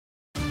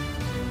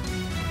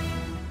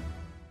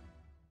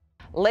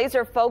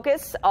Laser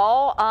focus,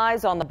 all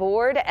eyes on the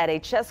board at a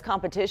chess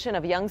competition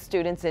of young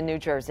students in New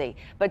Jersey.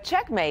 But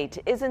checkmate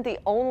isn't the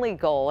only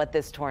goal at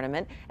this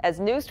tournament, as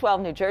News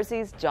 12 New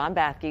Jersey's John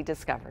Bathke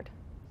discovered.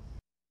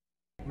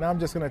 Now I'm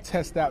just going to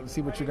test out and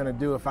see what you're going to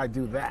do if I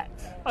do that.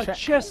 A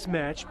chess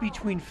match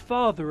between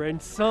father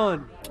and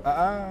son.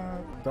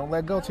 Don't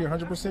let go till you're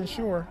 100%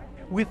 sure.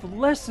 With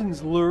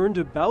lessons learned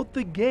about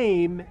the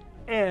game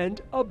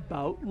and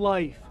about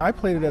life. I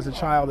played it as a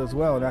child as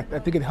well, and I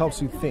think it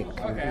helps you think.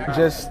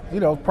 Just,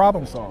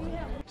 problem solving.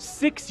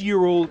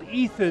 6-year-old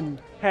Ethan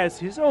has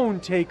his own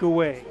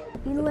takeaway.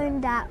 You learn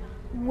that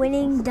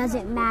winning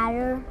doesn't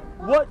matter.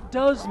 What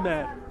does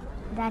matter?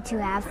 That you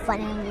have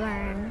fun and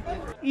learn.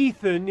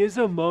 Ethan is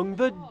among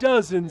the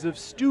dozens of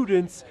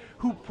students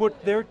who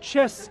put their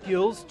chess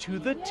skills to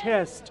the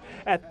test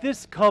at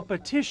this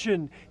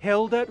competition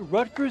held at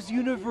Rutgers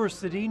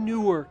University,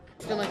 Newark.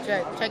 Still in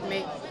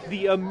checkmate.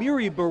 The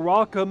Amiri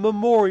Baraka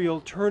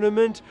Memorial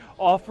Tournament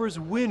offers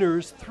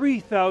winners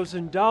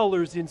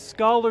 $3,000 in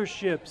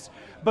scholarships,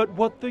 but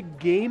what the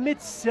game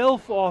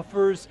itself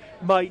offers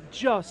might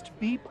just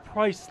be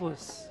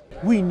priceless.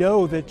 We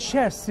know that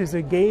chess is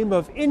a game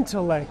of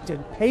intellect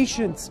and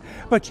patience,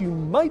 but you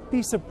might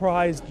be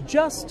surprised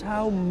just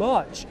how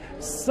much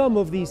some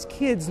of these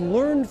kids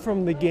learned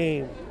from the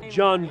game.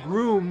 John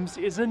Grooms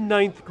is a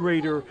 9th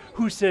grader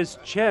who says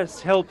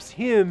chess helps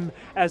him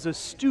as a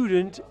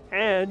student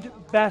and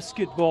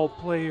basketball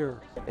player.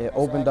 It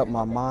opened up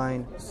my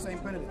mind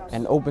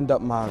and opened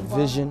up my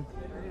vision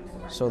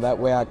so that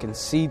way I can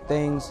see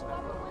things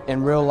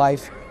in real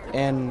life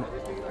and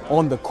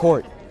on the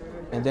court,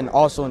 and then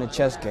also in the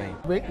chess game.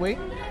 Wait.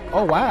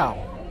 Oh,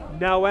 wow.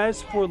 Now,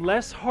 as for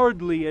Les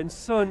Hardley and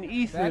son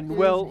Ethan,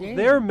 well,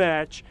 their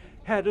match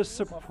had a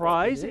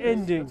surprise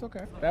ending. That's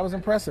okay. That was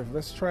impressive.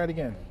 Let's try it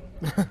again.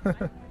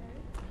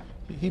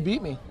 He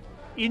beat me.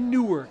 In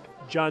Newark,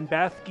 John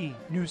Bathke,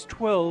 News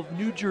 12,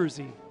 New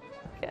Jersey.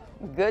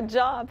 Good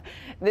job.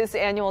 This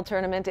annual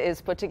tournament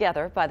is put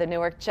together by the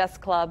Newark Chess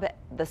Club,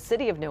 the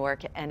City of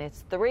Newark, and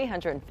its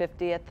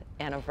 350th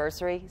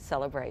anniversary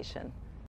celebration.